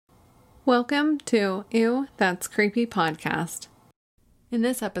Welcome to Ew, That's Creepy podcast. In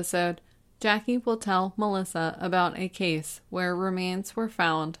this episode, Jackie will tell Melissa about a case where remains were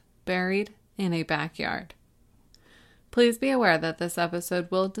found buried in a backyard. Please be aware that this episode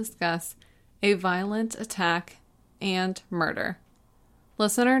will discuss a violent attack and murder.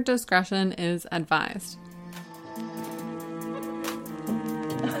 Listener discretion is advised.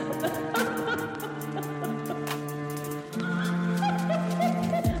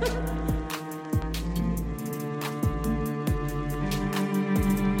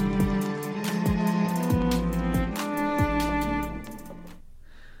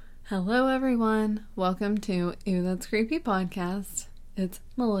 Hello everyone, welcome to Ew, That's Creepy podcast. It's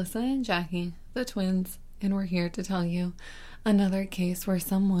Melissa and Jackie, the twins, and we're here to tell you another case where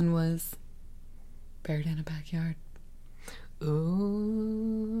someone was buried in a backyard.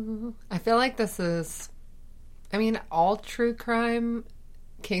 Ooh. I feel like this is, all true crime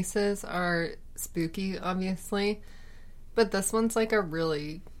cases are spooky, obviously, but this one's like a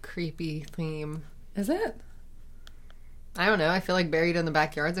really creepy theme. Is it? I don't know. I feel like buried in the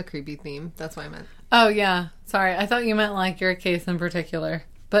backyard's a creepy theme. That's what I meant. Oh, yeah. Sorry. I thought you meant like your case in particular.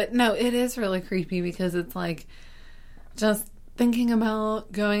 But no, it is really creepy because it's like just thinking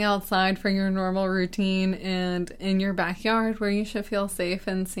about going outside for your normal routine and in your backyard where you should feel safe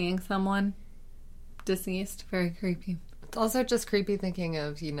and seeing someone deceased. Very creepy. It's also just creepy thinking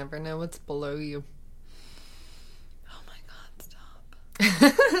of you never know what's below you. Oh my God,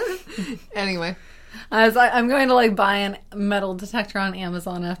 stop. Anyway. I'm going to buy a metal detector on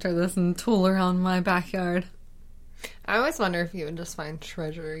Amazon after this and tool around my backyard. I always wonder if you would just find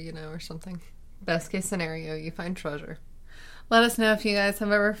treasure, or something. Best case scenario, you find treasure. Let us know if you guys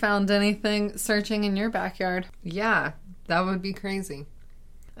have ever found anything searching in your backyard. Yeah, that would be crazy.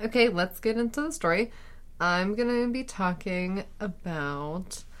 Okay, let's get into the story. I'm going to be talking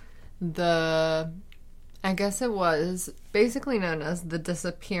about I guess it was basically known as the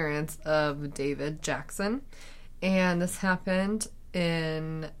disappearance of David Jackson. And this happened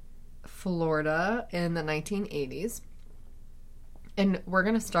in Florida in the 1980s. And we're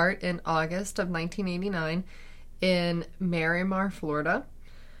going to start in August of 1989 in Miramar, Florida.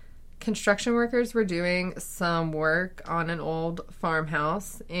 Construction workers were doing some work on an old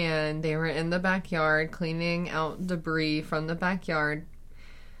farmhouse, and they were in the backyard cleaning out debris from the backyard.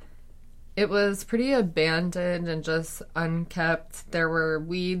 It was pretty abandoned and just unkept. There were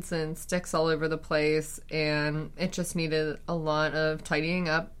weeds and sticks all over the place, and it just needed a lot of tidying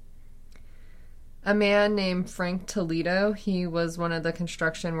up. A man named Frank Toledo, he was one of the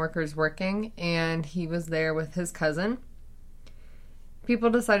construction workers working, and he was there with his cousin. People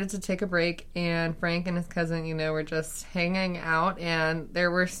decided to take a break, and Frank and his cousin, were just hanging out, and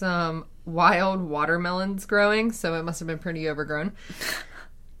there were some wild watermelons growing, so it must have been pretty overgrown.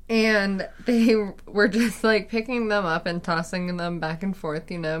 And they were just picking them up and tossing them back and forth,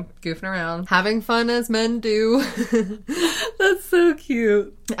 goofing around, having fun as men do. That's so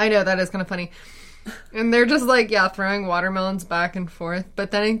cute. I know, that is kind of funny. And they're just throwing watermelons back and forth.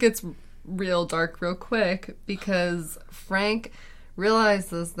 But then it gets real dark real quick because Frank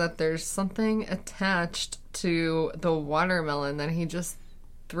realizes that there's something attached to the watermelon that he just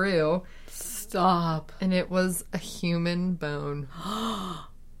threw. Stop. And it was a human bone.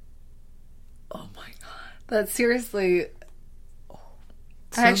 Oh my God. That's seriously...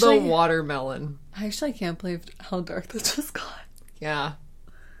 The watermelon. I actually can't believe how dark this just got. Yeah.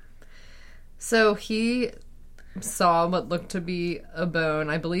 So he saw what looked to be a bone.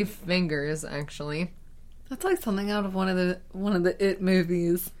 I believe fingers, actually. That's like something out of one of the It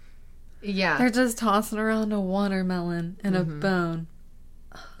movies. Yeah. They're just tossing around a watermelon and a bone.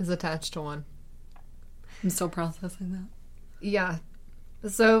 Is attached to one. I'm still processing that. Yeah.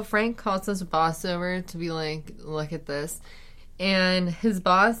 So Frank calls his boss over to be look at this. And his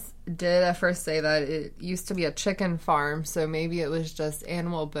boss did at first say that it used to be a chicken farm, so maybe it was just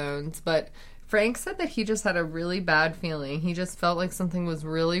animal bones. But Frank said that he just had a really bad feeling. He just felt like something was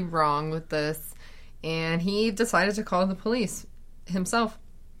really wrong with this. And he decided to call the police himself.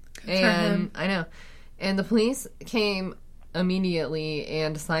 And I know. And the police came immediately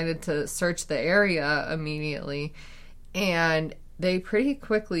and decided to search the area immediately. And they pretty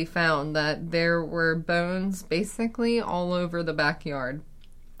quickly found that there were bones basically all over the backyard.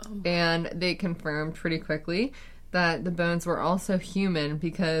 Oh. And they confirmed pretty quickly that the bones were also human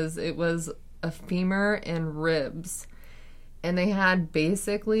because it was a femur and ribs. And they had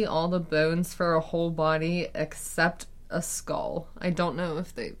basically all the bones for a whole body except a skull. I don't know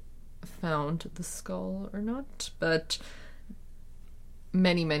if they found the skull or not, but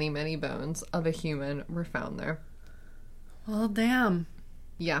many, many, many bones of a human were found there. Well, damn.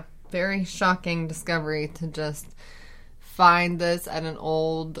 Yeah. very shocking discovery to just find this at an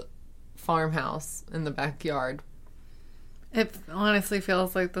old farmhouse in the backyard. It honestly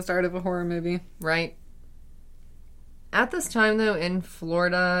feels like the start of a horror movie. Right. At this time, though, in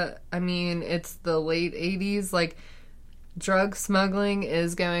Florida, I mean, it's the late 80s, like, drug smuggling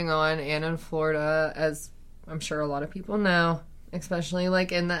is going on, and in Florida, as I'm sure a lot of people know, especially,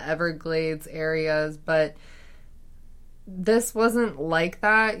 like, in the Everglades areas, but this wasn't like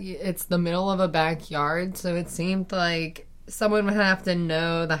that. It's the middle of a backyard, so it seemed like someone would have to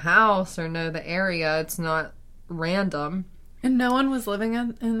know the house or know the area. It's not random. And no one was living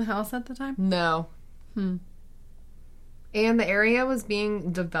in the house at the time? No. And the area was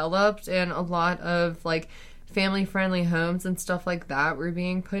being developed, and a lot of, like, family-friendly homes and stuff like that were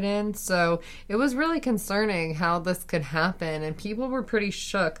being put in. So it was really concerning how this could happen, and people were pretty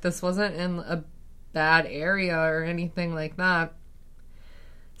shook. This wasn't in a bad area or anything like that.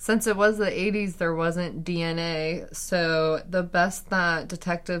 Since it was the 80s, there wasn't DNA, so the best that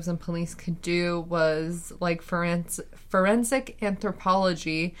detectives and police could do was, like, forensic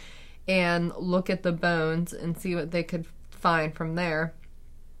anthropology and look at the bones and see what they could find from there.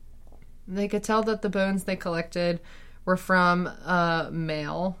 They could tell that the bones they collected were from a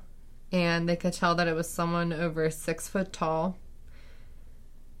male, and they could tell that it was someone over 6 foot tall.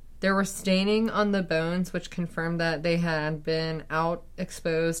 There were staining on the bones, which confirmed that they had been out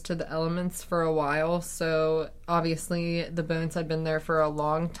exposed to the elements for a while, so obviously the bones had been there for a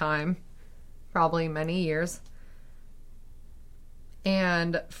long time, probably many years.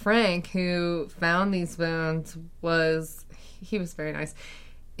 And Frank, who found these bones, was very nice.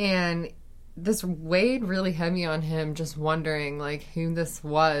 And this weighed really heavy on him, just wondering, like, who this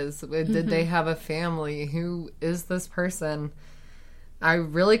was. Did they have a family? Who is this person? I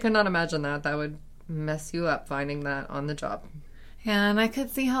really could not imagine that. That would mess you up, finding that on the job. Yeah, and I could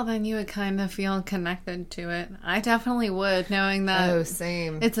see how then you would kind of feel connected to it. I definitely would, knowing that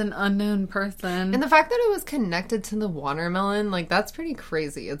same. It's an unknown person. And the fact that it was connected to the watermelon, like, that's pretty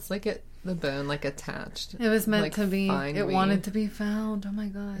crazy. It's like the bone, like, attached. It was meant like, to be. It me. wanted to be found. Oh, my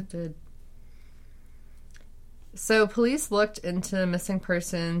God. It did. So police looked into missing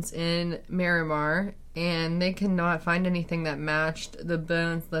persons in Miramar, and they could not find anything that matched the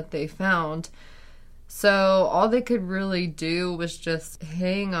bones that they found. So all they could really do was just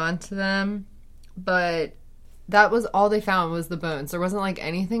hang on to them, but that was all they found was the bones. There wasn't, like,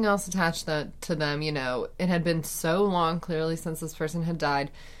 anything else attached to them, you know. It had been so long, clearly, since this person had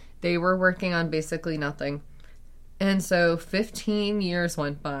died. They were working on basically nothing. And so 15 years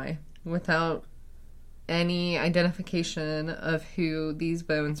went by without any identification of who these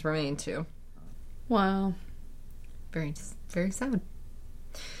bones remained to. Wow. Very, very sad.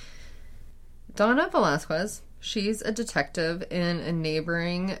 Donna Velasquez, she's a detective in a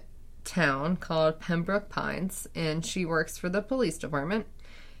neighboring town called Pembroke Pines, and she works for the police department.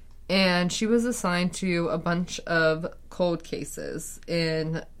 And she was assigned to a bunch of cold cases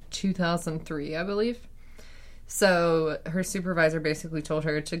in 2003, I believe. So her supervisor basically told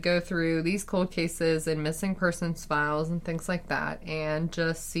her to go through these cold cases and missing persons files and things like that and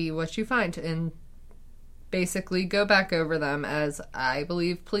just see what you find and basically go back over them, as I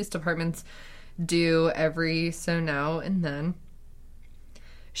believe police departments do every so now and then.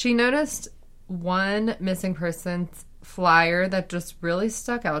 She noticed one missing person's flyer that just really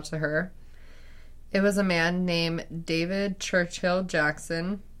stuck out to her. It was a man named David Churchill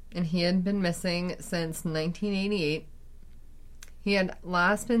Jackson, and he had been missing since 1988. He had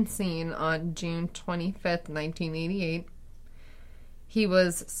last been seen on June 25th, 1988. He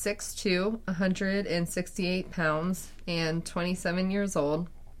was 6'2", 168 pounds, and 27 years old.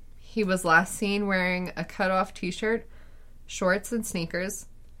 He was last seen wearing a cut-off t-shirt, shorts, and sneakers.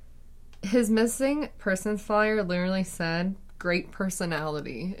 His missing persons flyer literally said, "Great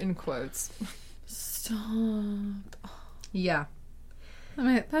personality," in quotes. Stop. Yeah. I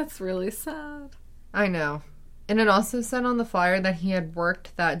mean, that's really sad. I know. And it also said on the flyer that he had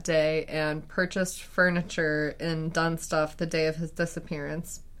worked that day and purchased furniture and done stuff the day of his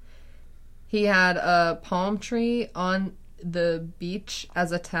disappearance. He had a palm tree on the beach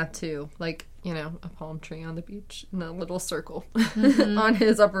as a tattoo. Like, you know, a palm tree on the beach in a little circle on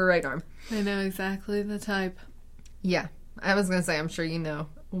his upper right arm. I know exactly the type. Yeah. I was going to say, I'm sure you know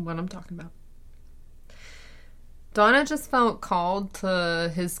what I'm talking about. Donna just felt called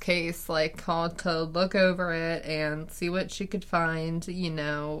to his case, like called to look over it and see what she could find. You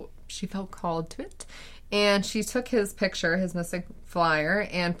know, she felt called to it. And she took his picture, his missing flyer,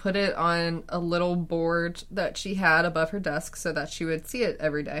 and put it on a little board that she had above her desk so that she would see it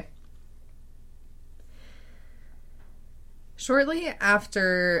every day. Shortly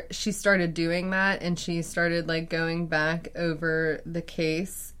after she started doing that and she started like going back over the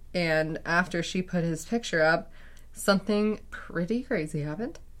case, and after she put his picture up, something pretty crazy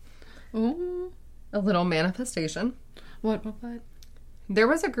happened. Ooh. A little manifestation. What? There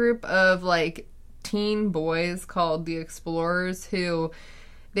was a group of like teen boys called the Explorers who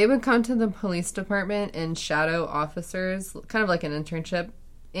they would come to the police department and shadow officers, kind of like an internship,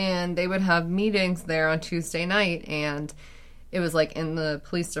 and they would have meetings there on Tuesday night, and it was like in the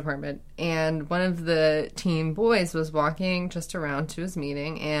police department, and one of the teen boys was walking just around to his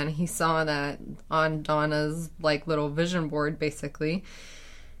meeting, and he saw that on Donna's like little vision board, basically.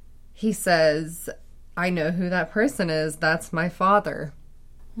 He says, "I know who that person is. That's my father."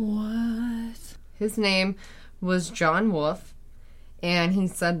 What? His name was John Wolfe, and he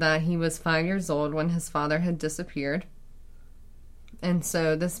said that he was 5 years old when his father had disappeared. And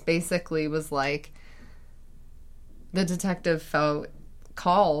so this basically was like, the detective felt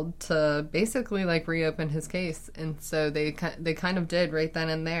called to basically like reopen his case, and so they kind of did right then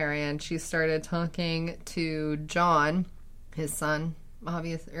and there. And she started talking to John, his son,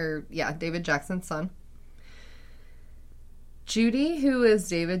 David Jackson's son. Judy, who is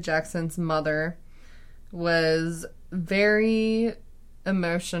David Jackson's mother, was very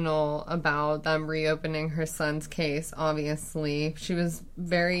emotional about them reopening her son's case. Obviously, she was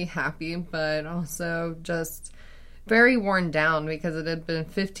very happy, but also just very worn down because it had been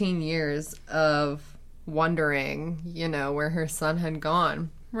 15 years of wondering, where her son had gone.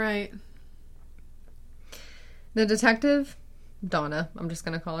 Right. The detective, Donna, I'm just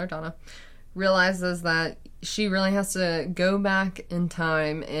going to call her Donna, realizes that she really has to go back in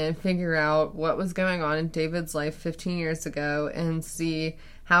time and figure out what was going on in David's life 15 years ago and see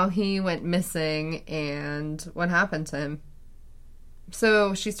how he went missing and what happened to him.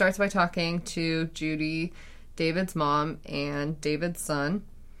 So she starts by talking to Judy, David's mom, and David's son.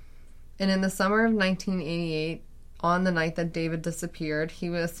 And in the summer of 1988, on the night that David disappeared, he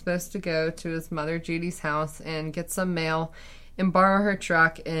was supposed to go to his mother Judy's house and get some mail and borrow her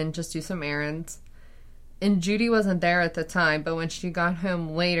truck and just do some errands. And Judy wasn't there at the time, but when she got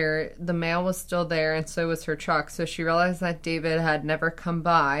home later, the mail was still there and so was her truck. So she realized that David had never come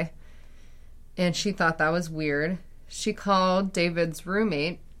by, and she thought that was weird. She called David's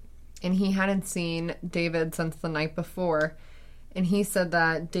roommate, and he hadn't seen David since the night before. And he said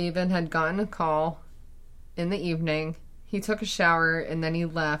that David had gotten a call in the evening. He took a shower and then he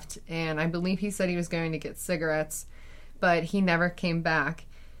left. And I believe he said he was going to get cigarettes, but he never came back.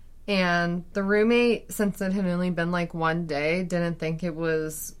 And the roommate, since it had only been like one day, didn't think it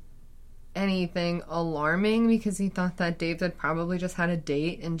was anything alarming because he thought that David probably just had a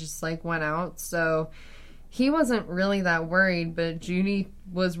date and just like went out. So he wasn't really that worried, but Judy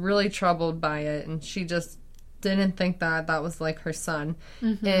was really troubled by it, and she just didn't think that that was like her son.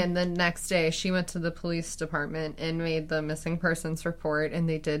 Mm-hmm. And the next day she went to the police department and made the missing persons report, and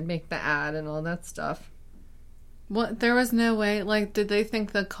they did make the ad and all that stuff. What? There was no way, like, did they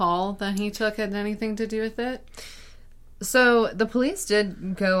think the call that he took had anything to do with it? So the police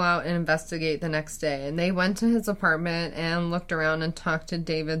did go out and investigate the next day, and they went to his apartment and looked around and talked to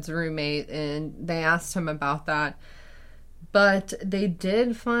David's roommate, and they asked him about that. But they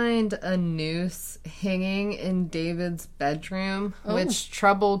did find a noose hanging in David's bedroom, which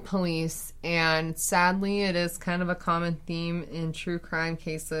troubled police. And sadly, it is kind of a common theme in true crime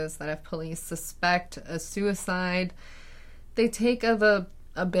cases that if police suspect a suicide, they take a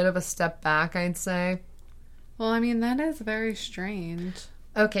bit of a step back, I'd say. Well, I mean, that is very strange.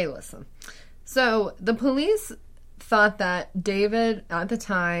 Okay, listen. So the police thought that David, at the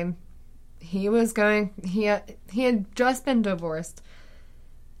time, he had just been divorced,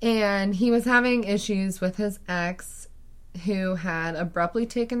 and he was having issues with his ex, who had abruptly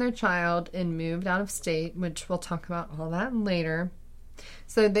taken their child and moved out of state, which we'll talk about all that later.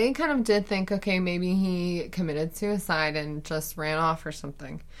 So they kind of did think, okay, maybe he committed suicide and just ran off or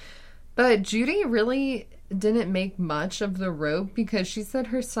something. But Judy really didn't make much of the rope because she said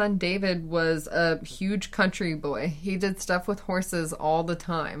her son David was a huge country boy. He did stuff with horses all the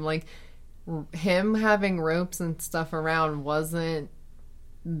time. Like, him having ropes and stuff around wasn't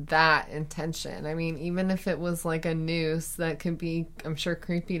that intention. I mean, even if it was like a noose, that could be, I'm sure,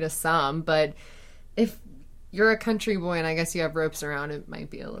 creepy to some, but if you're a country boy and I guess you have ropes around, it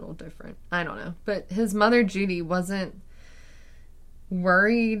might be a little different. I don't know. But his mother, Judy, wasn't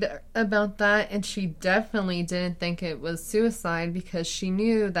worried about that, and she definitely didn't think it was suicide because she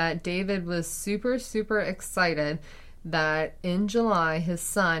knew that David was super, super excited that in July his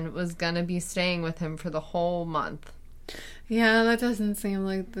son was going to be staying with him for the whole month. Yeah, that doesn't seem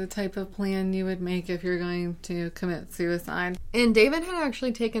like the type of plan you would make if you're going to commit suicide. And David had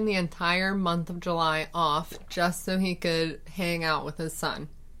actually taken the entire month of July off just so he could hang out with his son.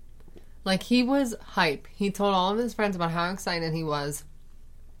 Like, he was hype. He told all of his friends about how excited he was.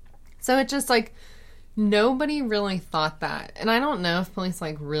 So it just, like, nobody really thought that. And I don't know if police,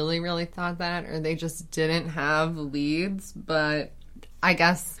 like, really, really thought that, or they just didn't have leads, but I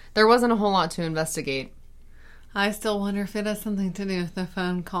guess there wasn't a whole lot to investigate. I still wonder if it has something to do with the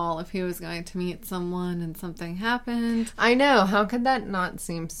phone call, if he was going to meet someone and something happened. I know. How could that not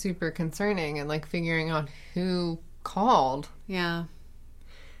seem super concerning, and, like, figuring out who called? Yeah.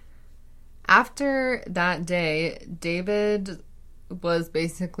 After that day, David was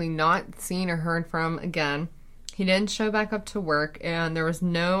basically not seen or heard from again. He didn't show back up to work, and there was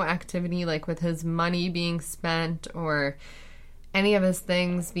no activity like with his money being spent or any of his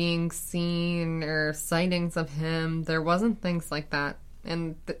things being seen or sightings of him. There wasn't things like that.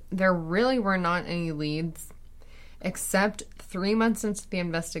 And there really were not any leads, except 3 months into the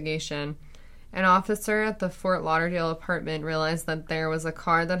investigation, an officer at the Fort Lauderdale apartment realized that there was a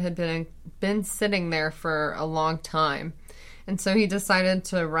car that had been sitting there for a long time. And so he decided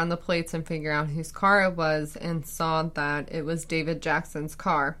to run the plates and figure out whose car it was, and saw that it was David Jackson's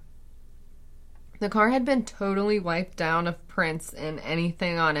car. The car had been totally wiped down of prints and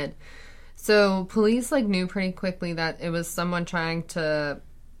anything on it. So police knew pretty quickly that it was someone trying to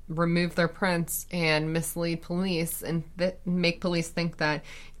remove their prints and mislead police and make police think that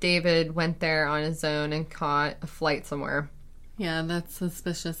David went there on his own and caught a flight somewhere. Yeah, that's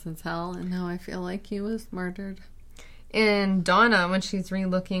suspicious as hell, and now I feel like he was murdered. And Donna, when she's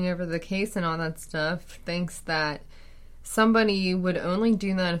re-looking over the case and all that stuff, thinks that somebody would only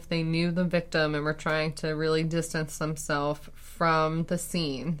do that if they knew the victim and were trying to really distance themselves from the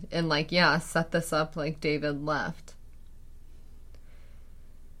scene and, set this up like David left.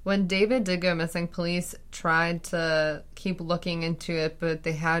 When David did go missing, police tried to keep looking into it, but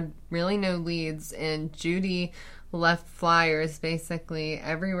they had really no leads, and Judy left flyers basically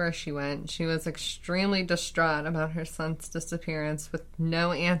everywhere she went. She was extremely distraught about her son's disappearance with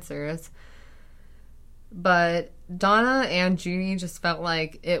no answers. But Donna and Judy just felt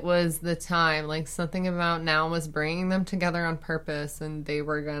like it was the time, like something about now was bringing them together on purpose, and they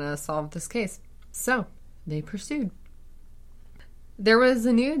were gonna solve this case. So they pursued. There was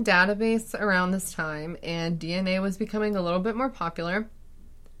a new database around this time, and DNA was becoming a little bit more popular.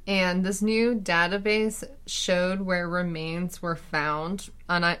 And this new database showed where remains were found,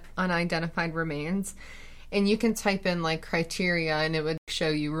 unidentified remains. And you can type in, criteria, and it would show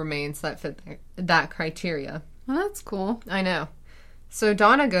you remains that fit that criteria. Well, that's cool. I know. So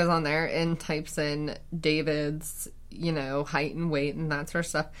Donna goes on there and types in David's, height and weight and that sort of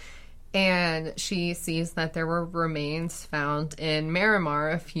stuff. And she sees that there were remains found in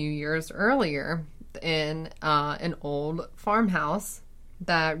Miramar a few years earlier in an old farmhouse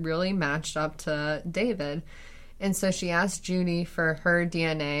that really matched up to David. And so she asked Judy for her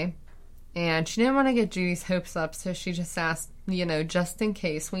DNA, and she didn't want to get Judy's hopes up, so she just asked, just in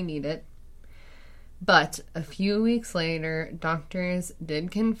case we need it. But a few weeks later, doctors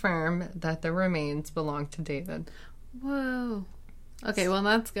did confirm that the remains belonged to David. Whoa. Okay, well,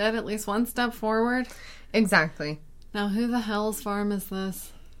 that's good. At least one step forward. Exactly. Now, who the hell's farm is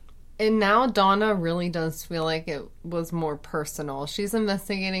this? And now Donna really does feel like it was more personal. She's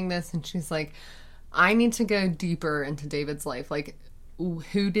investigating this, and she's like, I need to go deeper into David's life.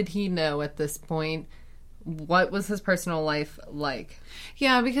 Who did he know at this point? What was his personal life like?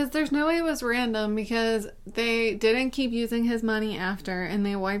 Yeah, because there's no way it was random, because they didn't keep using his money after, and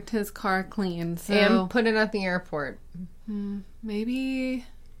they wiped his car clean. So and put it at the airport. Maybe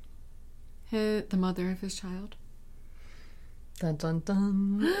the mother of his child. Dun, dun,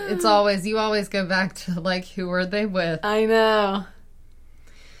 dun. You always go back to, who were they with? I know.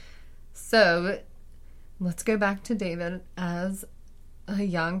 So, let's go back to David as a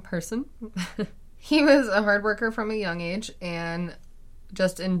young person. He was a hard worker from a young age and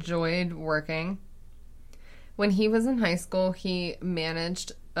just enjoyed working. When he was in high school, he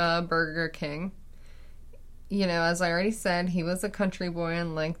managed a Burger King. As I already said, he was a country boy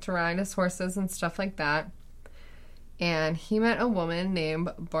and liked to ride his horses and stuff like that. And he met a woman named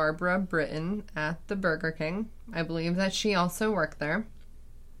Barbara Britton at the Burger King. I believe that she also worked there.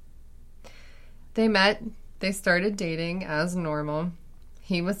 They met. They started dating as normal.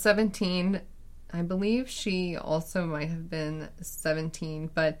 He was 17. I believe she also might have been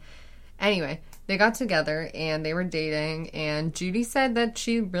 17. But anyway, they got together and they were dating. And Judy said that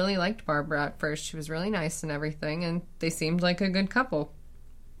she really liked Barbara at first. She was really nice and everything. And they seemed like a good couple.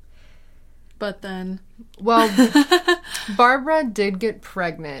 But then... Well, Barbara did get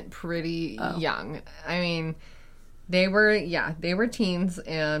pregnant pretty young. I mean, they were teens,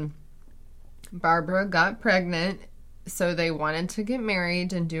 and Barbara got pregnant, so they wanted to get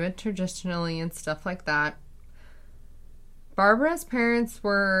married and do it traditionally and stuff like that. Barbara's parents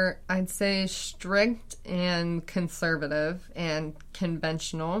were, I'd say, strict and conservative and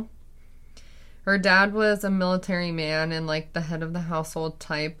conventional. Her dad was a military man and like the head of the household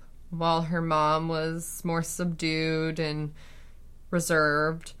type, while her mom was more subdued and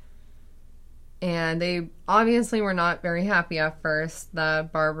reserved. And they obviously were not very happy at first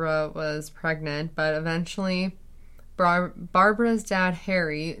that Barbara was pregnant, but eventually Barbara's dad,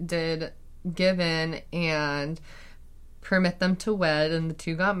 Harry, did give in and permit them to wed, and the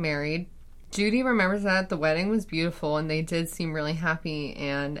two got married. Judy remembers that the wedding was beautiful and they did seem really happy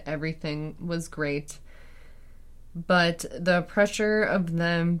and everything was great. But the pressure of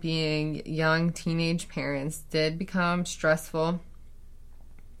them being young teenage parents did become stressful.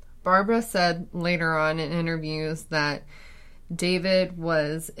 Barbara said later on in interviews that David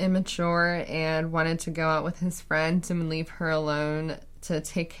was immature and wanted to go out with his friends and leave her alone to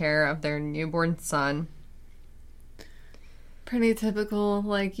take care of their newborn son. Pretty typical,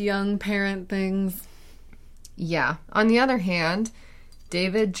 like, young parent things. Yeah. On the other hand,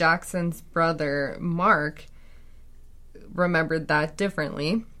 David Jackson's brother, Mark, remembered that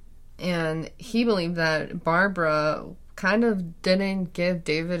differently. And he believed that Barbara kind of didn't give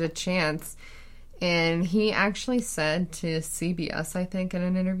David a chance. And he actually said to CBS, I think, in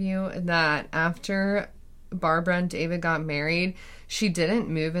an interview, that after Barbara and David got married, she didn't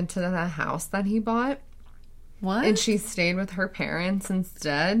move into that house that he bought. What? And she stayed with her parents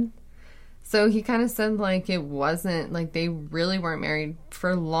instead. So he kind of said, like, it wasn't, like, they really weren't married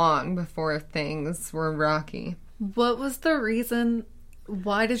for long before things were rocky. What was the reason?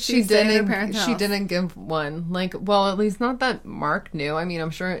 Why did she stay in her parents' house? She didn't give one. Like, well, at least not that Mark knew. I mean, I'm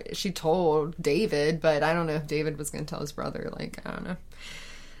sure she told David, but I don't know if David was going to tell his brother. Like, I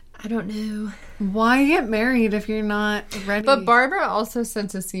don't know. Why get married if you're not ready? But Barbara also said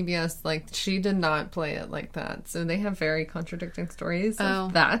to CBS, like, she did not play it like that. So they have very contradicting stories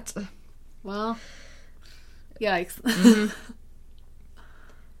of that. Well, yikes. Mm-hmm.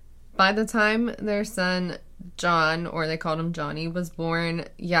 By the time their son, John, or they called him Johnny, was born,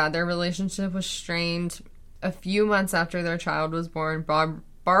 their relationship was strained. A few months after their child was born,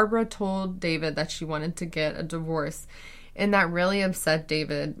 Barbara told David that she wanted to get a divorce. And that really upset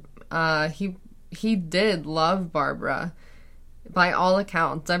David. He did love Barbara. By all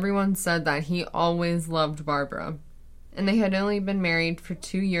accounts, everyone said that he always loved Barbara. And they had only been married for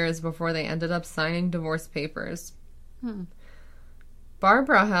 2 years before they ended up signing divorce papers.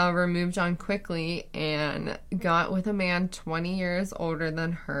 Barbara, however, moved on quickly and got with a man 20 years older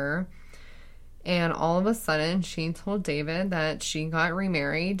than her. And all of a sudden, she told David that she got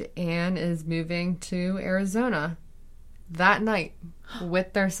remarried and is moving to Arizona that night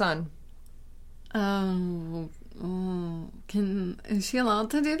with their son. Is she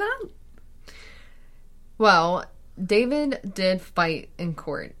allowed to do that? Well, David did fight in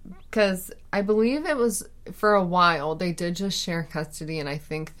court because I believe it was for a while they did just share custody, and I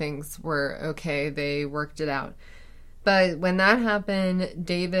think things were okay. They worked it out. But when that happened,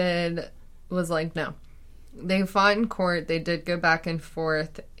 David was like, no. They fought in court. They did go back and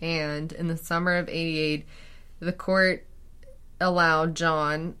forth, and in the summer of 88, the court allowed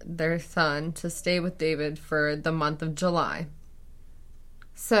John, their son, to stay with David for the month of July.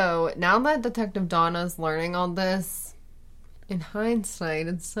 So now that Detective Donna's learning all this, in hindsight,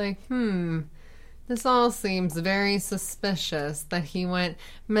 it's like, this all seems very suspicious that he went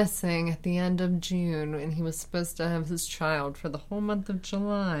missing at the end of June and he was supposed to have his child for the whole month of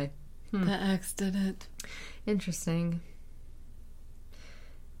July. The ex did it. Interesting.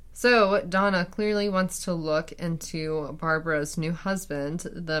 So, Donna clearly wants to look into Barbara's new husband,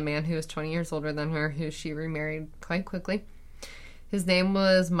 the man who is 20 years older than her, who she remarried quite quickly. His name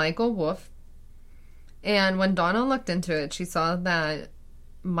was Michael Wolf. And when Donna looked into it, she saw that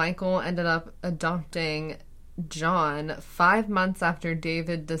Michael ended up adopting John 5 months after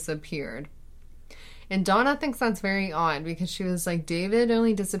David disappeared. And Donna thinks that's very odd because she was like, David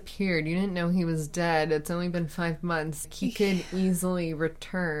only disappeared. You didn't know he was dead. It's only been 5 months. He could easily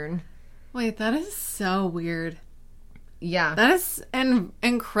return. Wait, that is so weird. Yeah. That is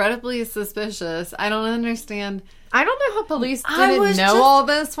incredibly suspicious. I don't understand. I don't know how police didn't know all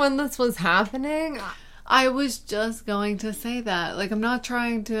this when this was happening. I was just going to say that. Like, I'm not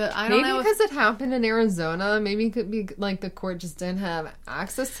trying to... I don't know. Maybe because it happened in Arizona. Maybe it could be, like, the court just didn't have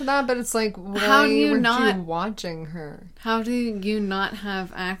access to that. But it's like, why weren't you watching her? How do you not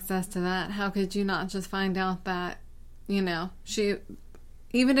have access to that? How could you not just find out that,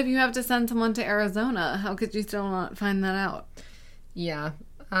 even if you have to send someone to Arizona, how could you still not find that out? Yeah,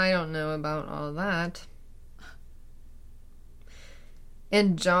 I don't know about all that.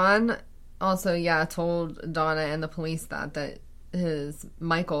 And John also, told Donna and the police that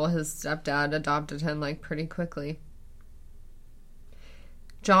Michael, his stepdad, adopted him, pretty quickly.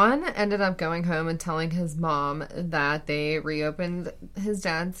 John ended up going home and telling his mom that they reopened his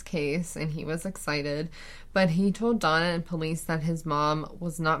dad's case, and he was excited. But he told Donna and police that his mom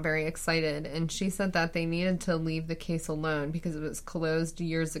was not very excited, and she said that they needed to leave the case alone because it was closed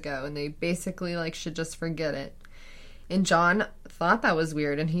years ago, and they basically, should just forget it. And John thought that was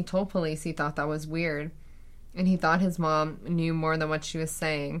weird, and he told police he thought that was weird. And he thought his mom knew more than what she was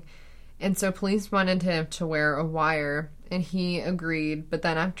saying. And so police wanted him to wear a wire, and he agreed. But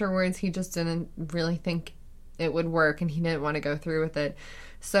then afterwards, he just didn't really think it would work, and he didn't want to go through with it.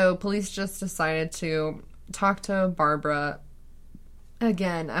 So police just decided to talk to Barbara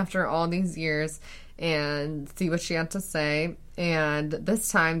again after all these years and see what she had to say. And this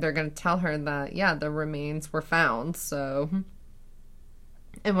time, they're going to tell her that, the remains were found. So,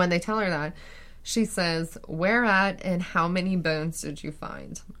 and when they tell her that, she says, "Where at and how many bones did you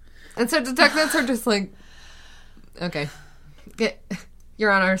find?" And so detectives are just like, okay,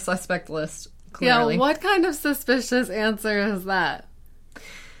 you're on our suspect list, clearly. Yeah, what kind of suspicious answer is that?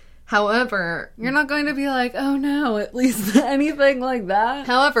 However, you're not going to be like, oh no, at least anything like that.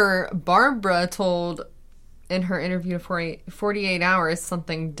 However, Barbara told in her interview for 48 hours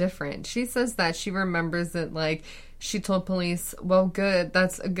something different. She says that she remembers that, she told police, well, good,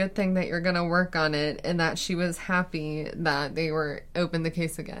 that's a good thing that you're going to work on it, and that she was happy that they were open the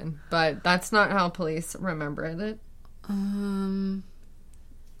case again. But that's not how police remembered it.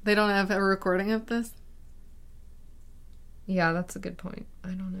 They don't have a recording of this? Yeah, that's a good point. I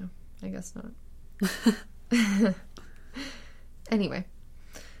don't know. I guess not. Anyway.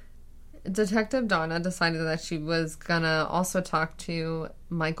 Detective Donna decided that she was gonna also talk to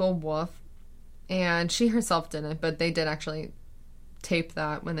Michael Wolff. And she herself didn't, but they did actually tape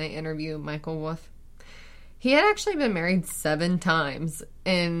that when they interviewed Michael Wolff. He had actually been married 7 times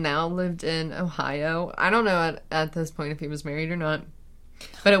and now lived in Ohio. I don't know at this point if he was married or not.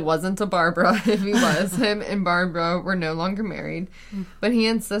 But it wasn't to Barbara if he was. Him and Barbara were no longer married. But he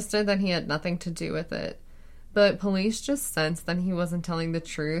insisted that he had nothing to do with it. But police just sensed that he wasn't telling the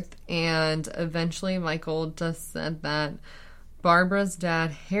truth. And eventually Michael just said that Barbara's dad,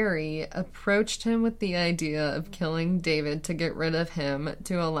 Harry, approached him with the idea of killing David to get rid of him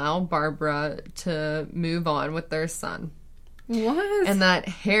to allow Barbara to move on with their son. What? And that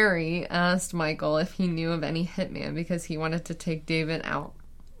Harry asked Michael if he knew of any hitman because he wanted to take David out.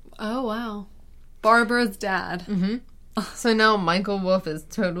 Oh, wow. Barbara's dad. Mm-hmm. So now Michael Wolff is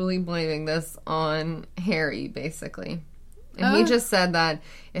totally blaming this on Harry, basically. And he just said that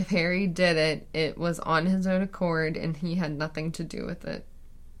if Harry did it, it was on his own accord and he had nothing to do with it.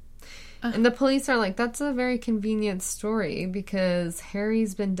 And the police are like, that's a very convenient story because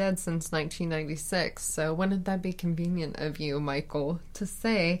Harry's been dead since 1996. So wouldn't that be convenient of you, Michael, to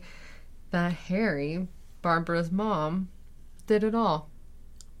say that Harry, Barbara's mom, did it all?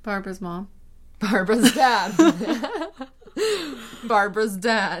 Barbara's mom? Barbara's dad. Barbara's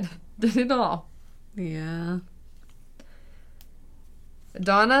dad did it all. Yeah.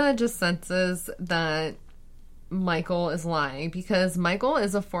 Donna just senses that Michael is lying because Michael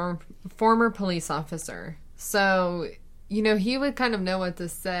is a former police officer. So, he would kind of know what to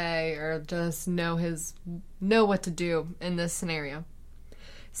say or just know what to do in this scenario.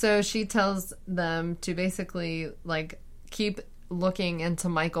 So she tells them to basically, keep looking into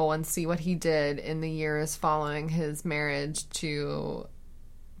Michael and see what he did in the years following his marriage to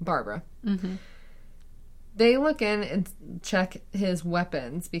Barbara. Mm-hmm. They look in and check his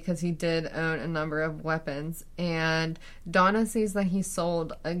weapons because he did own a number of weapons. And Donna sees that he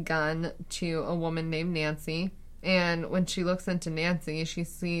sold a gun to a woman named Nancy. And when she looks into Nancy, she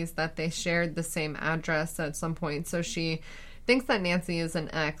sees that they shared the same address at some point. So she thinks that Nancy is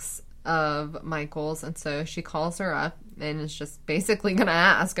an ex of Michael's. And so she calls her up and is just basically going to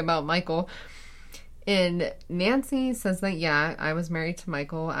ask about Michael. And Nancy says that, yeah, I was married to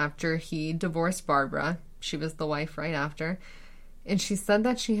Michael after he divorced Barbara. She was the wife right after. And she said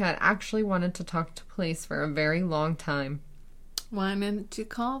that she had actually wanted to talk to police for a very long time. Why didn't you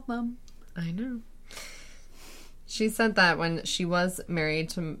call them? I know. She said that when she was married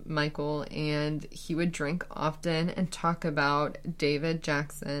to Michael and he would drink often and talk about David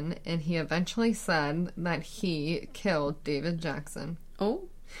Jackson. And he eventually said that he killed David Jackson. Oh.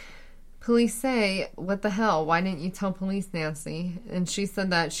 Police say, what the hell? Why didn't you tell police, Nancy? And she said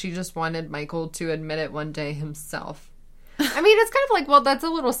that she just wanted Michael to admit it one day himself. I mean, it's kind of like, well, that's a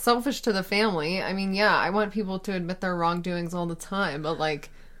little selfish to the family. I mean, yeah, I want people to admit their wrongdoings all the time, but like,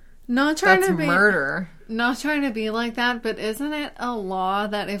 Not trying that's to be murder. Not trying to be like that, but isn't it a law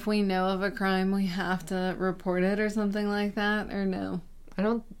that if we know of a crime, we have to report it or something like that? Or no? I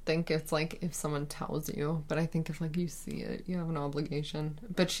don't think it's like if someone tells you, but I think if like you see it, you have an obligation.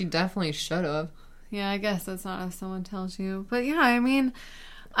 But she definitely should have. Yeah, I guess it's not if someone tells you. But yeah, I mean,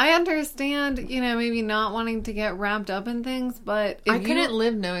 I understand, maybe not wanting to get wrapped up in things, but I couldn't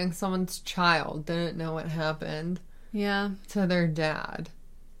live knowing someone's child didn't know what happened to their dad.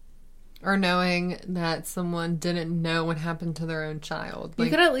 Or knowing that someone didn't know what happened to their own child. You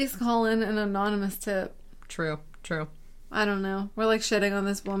could at least call in an anonymous tip. True. I don't know. We're like shitting on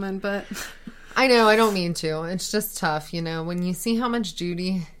this woman, but... I know, I don't mean to. It's just tough, when you see how much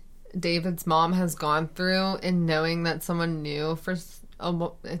Judy, David's mom, has gone through and knowing that someone knew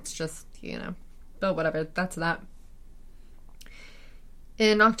it's just, But whatever, that's that.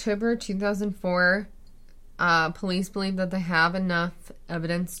 In October 2004, police believe that they have enough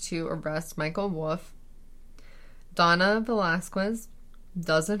evidence to arrest Michael Wolff. Donna Velasquez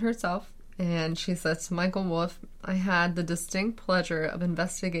does it herself, and she says to Michael Wolff, "I had the distinct pleasure of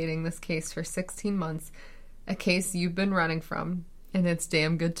investigating this case for 16 months, a case you've been running from, and it's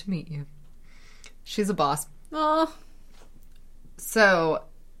damn good to meet you." She's a boss. Oh. So,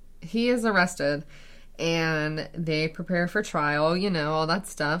 he is arrested, and they prepare for trial, all that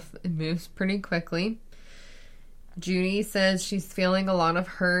stuff. It moves pretty quickly. Judy says she's feeling a lot of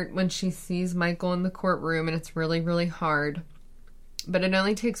hurt when she sees Michael in the courtroom, and it's really, really hard. But it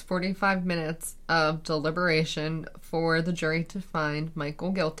only takes 45 minutes of deliberation for the jury to find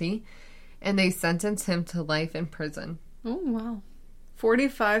Michael guilty, and they sentence him to life in prison. Oh, wow.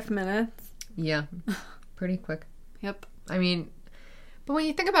 45 minutes? Yeah. Pretty quick. Yep. I mean, but when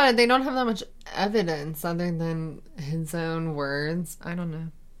you think about it, they don't have that much evidence other than his own words. I don't know.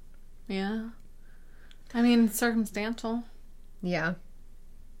 Yeah. I mean, circumstantial. Yeah.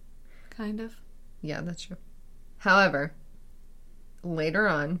 Kind of. Yeah, that's true. However, later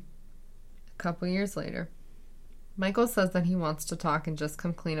on, a couple years later, Michael says that he wants to talk and just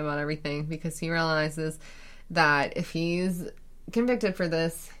come clean about everything because he realizes that if he's convicted for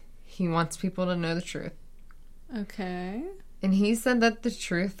this, he wants people to know the truth. Okay. And he said that the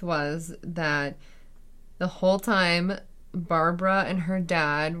truth was that the whole time Barbara and her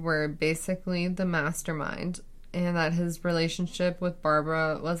dad were basically the mastermind, and that his relationship with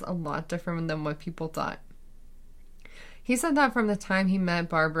Barbara was a lot different than what people thought. He said that from the time he met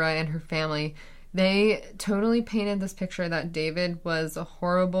Barbara and her family, they totally painted this picture that David was a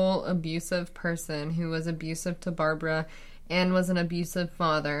horrible, abusive person who was abusive to Barbara and was an abusive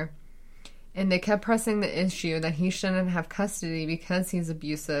father. And they kept pressing the issue that he shouldn't have custody because he's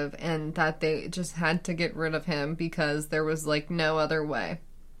abusive, and that they just had to get rid of him because there was, no other way.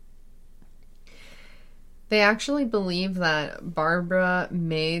 They actually believe that Barbara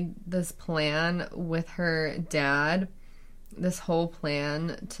made this plan with her dad, this whole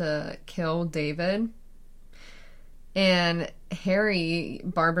plan to kill David. And Harry,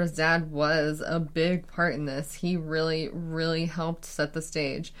 Barbara's dad, was a big part in this. He really, really helped set the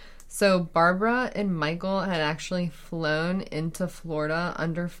stage. So Barbara and Michael had actually flown into Florida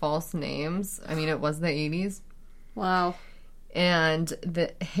under false names. I mean, it was the 80s. Wow.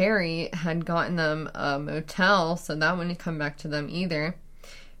 And Harry had gotten them a motel, so that wouldn't come back to them either.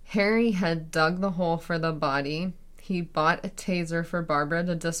 Harry had dug the hole for the body. He bought a taser for Barbara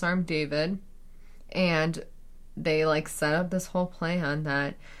to disarm David. And they, set up this whole plan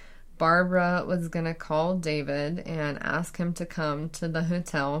that Barbara was going to call David and ask him to come to the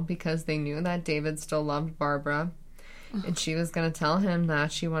hotel because they knew that David still loved Barbara. And she was going to tell him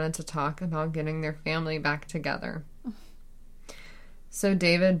that she wanted to talk about getting their family back together. So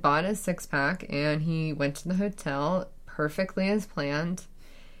David bought a six-pack and he went to the hotel perfectly as planned.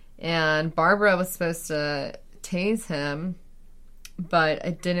 And Barbara was supposed to tase him, but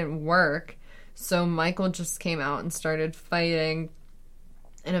it didn't work. So Michael just came out and started fighting.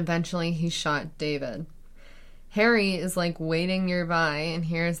 And eventually he shot David. Harry is waiting nearby and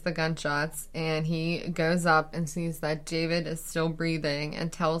hears the gunshots, and he goes up and sees that David is still breathing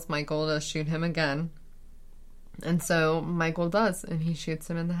and tells Michael to shoot him again. And so Michael does, and he shoots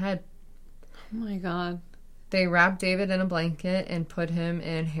him in the head. Oh my God. They wrap David in a blanket and put him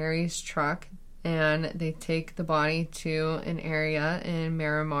in Harry's truck, and they take the body to an area in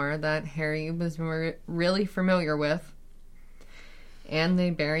Miramar that Harry was really familiar with. And they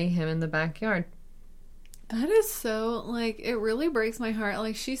bury him in the backyard. That is so, it really breaks my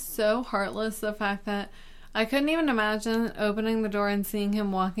heart. She's so heartless, the fact that, I couldn't even imagine opening the door and seeing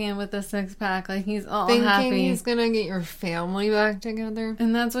him walking in with a six-pack. Like, he's all Thinking happy. he's gonna get your family back together.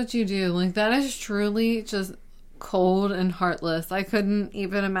 And that's what you do. Like, that is truly just cold and heartless. I couldn't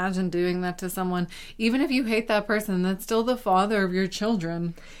even imagine doing that to someone. Even if you hate that person, that's still the father of your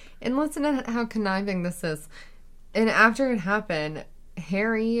children. And listen to how conniving this is. And after it happened,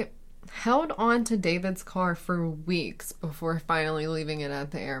 Harry held on to David's car for weeks before finally leaving it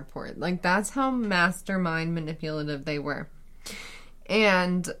at the airport. Like, that's how mastermind manipulative they were.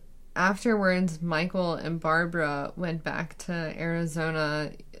 And afterwards, Michael and Barbara went back to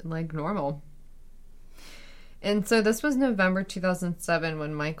Arizona like normal. And so this was November 2007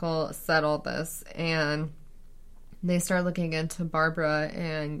 when Michael said all this, and they started looking into Barbara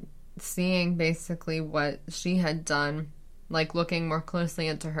and seeing basically what she had done, like looking more closely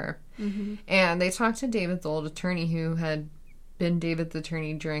into her. Mm-hmm. And they talked to David's old attorney, who had been David's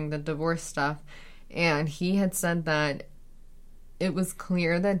attorney during the divorce stuff, and he had said that it was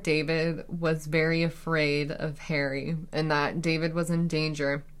clear that David was very afraid of Harry and that David was in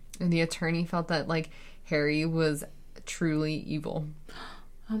danger. And the attorney felt that, like, Harry was truly evil.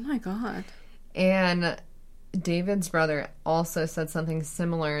 Oh my God. And David's brother also said something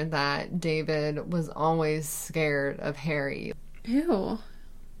similar, that David was always scared of Harry. Ew.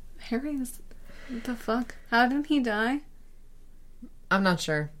 Harry's... What the fuck? How did he die? I'm not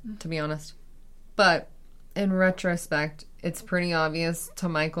sure, to be honest. But in retrospect, it's pretty obvious to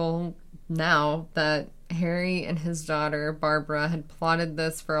Michael now that Harry and his daughter, Barbara, had plotted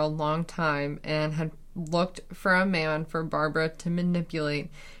this for a long time and had looked for a man for Barbara to manipulate,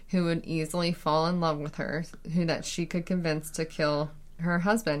 who would easily fall in love with her, who that she could convince to kill her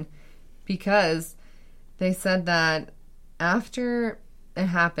husband. Because they said that after it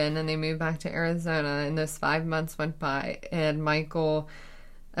happened and they moved back to Arizona, and those 5 months went by, and Michael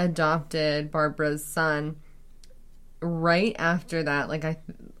adopted Barbara's son, right after that, like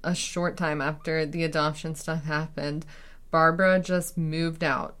a short time after the adoption stuff happened, Barbara just moved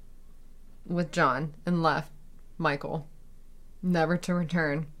out with John and left Michael, never to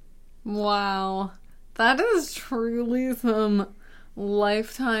return. Wow. That is truly some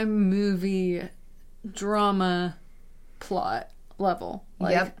Lifetime movie drama plot level.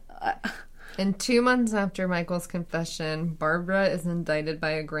 Like, yep. And 2 months after Michael's confession, Barbara is indicted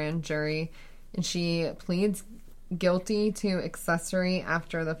by a grand jury, and she pleads guilty to accessory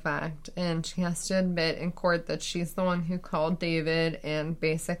after the fact, and she has to admit in court that she's the one who called David and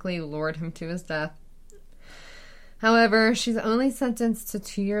basically lured him to his death. However, she's only sentenced to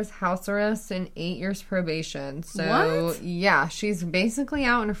 2 years house arrest and 8 years probation. So, what? Yeah, she's basically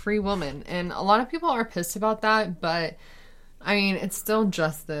out and a free woman. And a lot of people are pissed about that, but, I mean, it's still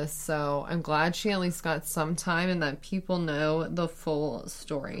justice. So, I'm glad she at least got some time and that people know the full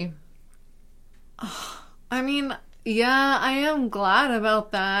story. I mean, yeah, I am glad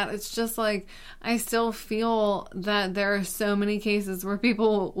about that. It's just like, I still feel that there are so many cases where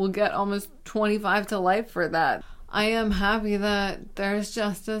people will get almost 25 to life for that. I am happy that there's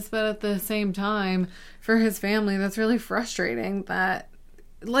justice, but at the same time, for his family, that's really frustrating that,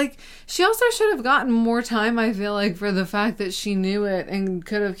 like, she also should have gotten more time, I feel like, for the fact that she knew it and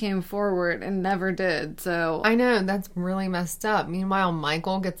could have came forward and never did, so. I know, that's really messed up. Meanwhile,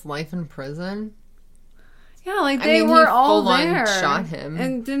 Michael gets life in prison. Yeah, like, they were all there. Shot him.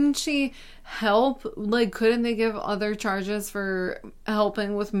 And didn't she help? Like, couldn't they give other charges for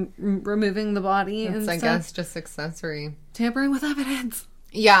helping with removing the body and stuff? I guess, just accessory. Tampering with evidence.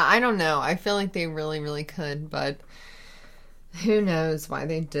 Yeah, I don't know. I feel like they really, really could, but who knows why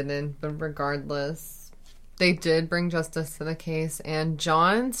they didn't. But regardless, they did bring justice to the case, and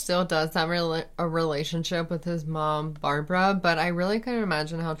John still does have a relationship with his mom, Barbara, but I really couldn't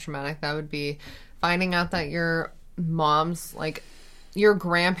imagine how traumatic that would be. Finding out that your mom's, like, your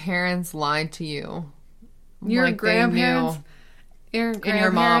grandparents lied to you. Your like grandparents, your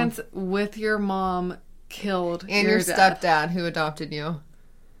grandparents with your mom killed and your stepdad who adopted you.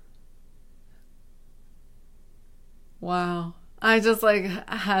 Wow. I just, like,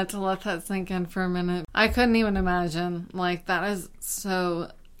 had to let that sink in for a minute. I couldn't even imagine. Like, that is so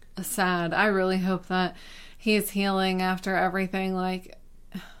sad. I really hope that he's healing after everything, like...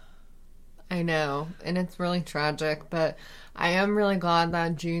 I know, and it's really tragic, but I am really glad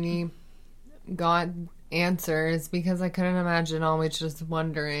that Junie got answers, because I couldn't imagine always just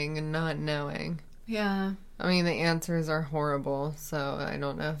wondering and not knowing. Yeah. I mean, the answers are horrible, so I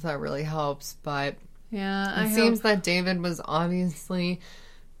don't know if that really helps, but yeah, it seems that David was obviously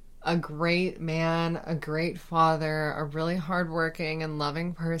a great man, a great father, a really hardworking and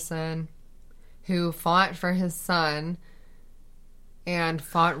loving person who fought for his son. and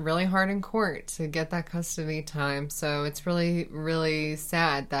fought really hard in court to get that custody time. So it's really, really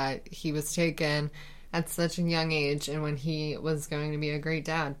sad that he was taken at such a young age and when he was going to be a great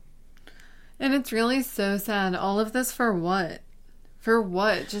dad. And it's really so sad. All of this for what? For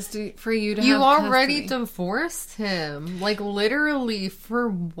what? Just for you to have You already custody. divorced him. Like, literally, for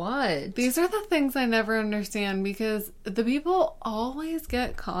what? These are the things I never understand, because the people always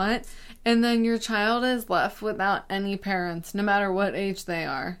get caught and then your child is left without any parents, no matter what age they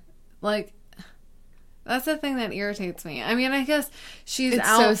are. Like, that's the thing that irritates me. I mean, I guess she's It's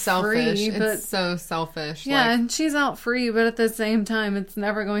out so selfish. free, but It's so selfish. yeah, Like, and she's out free, but at the same time, it's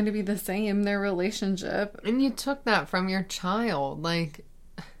never going to be the same, their relationship. and you took that from your child. Like,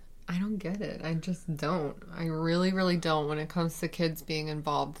 I don't get it. I just don't. I really, really don't when it comes to kids being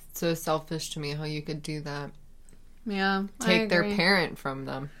involved. It's so selfish to me how you could do that. Yeah, I Take their agree. parent from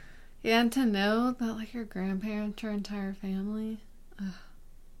them. Yeah, and to know that, like, your grandparents, your entire family,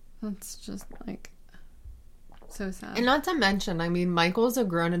 that's just, like, so sad. And not to mention, I mean, Michael's a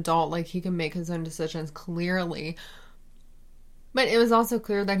grown adult. Like, he can make his own decisions clearly. But it was also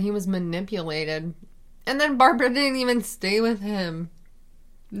clear that he was manipulated. And then Barbara didn't even stay with him.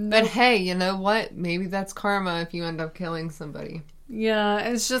 But hey, you know what? Maybe that's karma if you end up killing somebody. Yeah,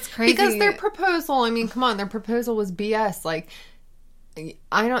 it's just crazy. Because their proposal, I mean, come on, their proposal was BS. Like,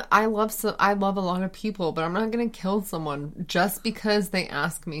 I love a lot of people, but I'm not going to kill someone just because they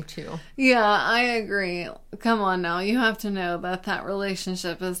ask me to. Yeah, I agree. Come on now. You have to know that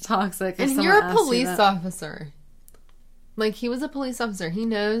relationship is toxic. If And someone you're a asks you police that. officer. Like, he was a police officer. He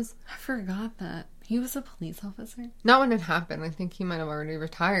knows. I forgot that. He was a police officer? Not when it happened. I think he might have already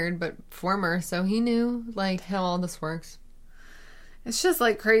retired, but former, so he knew, like, how all this works. It's just,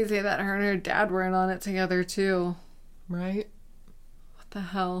 like, crazy that her and her dad were in on it together, too. Right? What the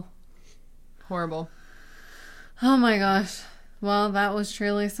hell? Horrible. Oh, my gosh. Well, that was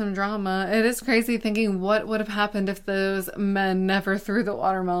truly some drama. It is crazy thinking what would have happened if those men never threw the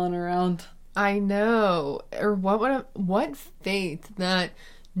watermelon around. I know. Or what fate that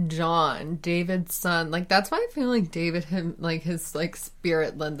John, David's son, like, that's why I feel like David, his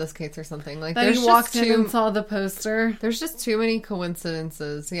spirit led this case or something. Like, That he walked in and saw the poster. There's just too many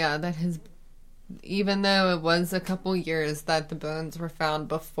coincidences. Yeah, that even though it was a couple years that the bones were found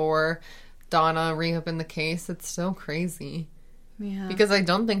before Donna reopened the case, it's still crazy. Yeah. Because I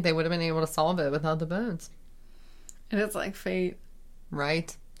don't think they would have been able to solve it without the bones. It is like fate.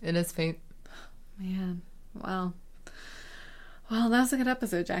 Right? It is fate. Man. Wow. Well, that was a good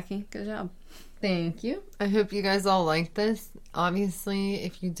episode, Jackie. Good job. Thank you. I hope you guys all liked this. Obviously,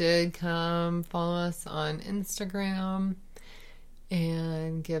 if you did, come follow us on Instagram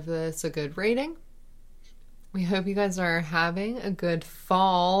and give this a good rating. We hope you guys are having a good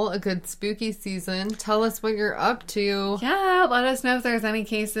fall, a good spooky season. Tell us what you're up to. Yeah, let us know if there's any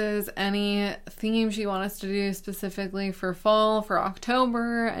cases, any themes you want us to do specifically for fall, for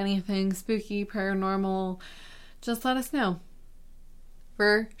October, anything spooky, paranormal. Just let us know.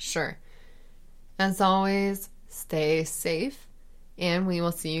 For sure. As always, stay safe, and we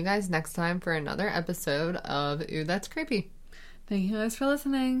will see you guys next time for another episode of Ooh, That's Creepy. Thank you guys for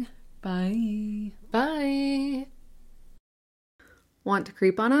listening. Bye. Bye. Want to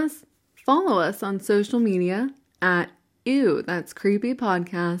creep on us? Follow us on social media at Ew, That's Creepy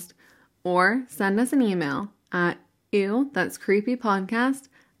Podcast, or send us an email at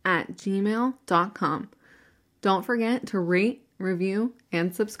ewthat'screepypodcast@gmail.com. Don't forget to rate, review,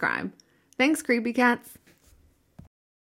 and subscribe. Thanks, creepy cats.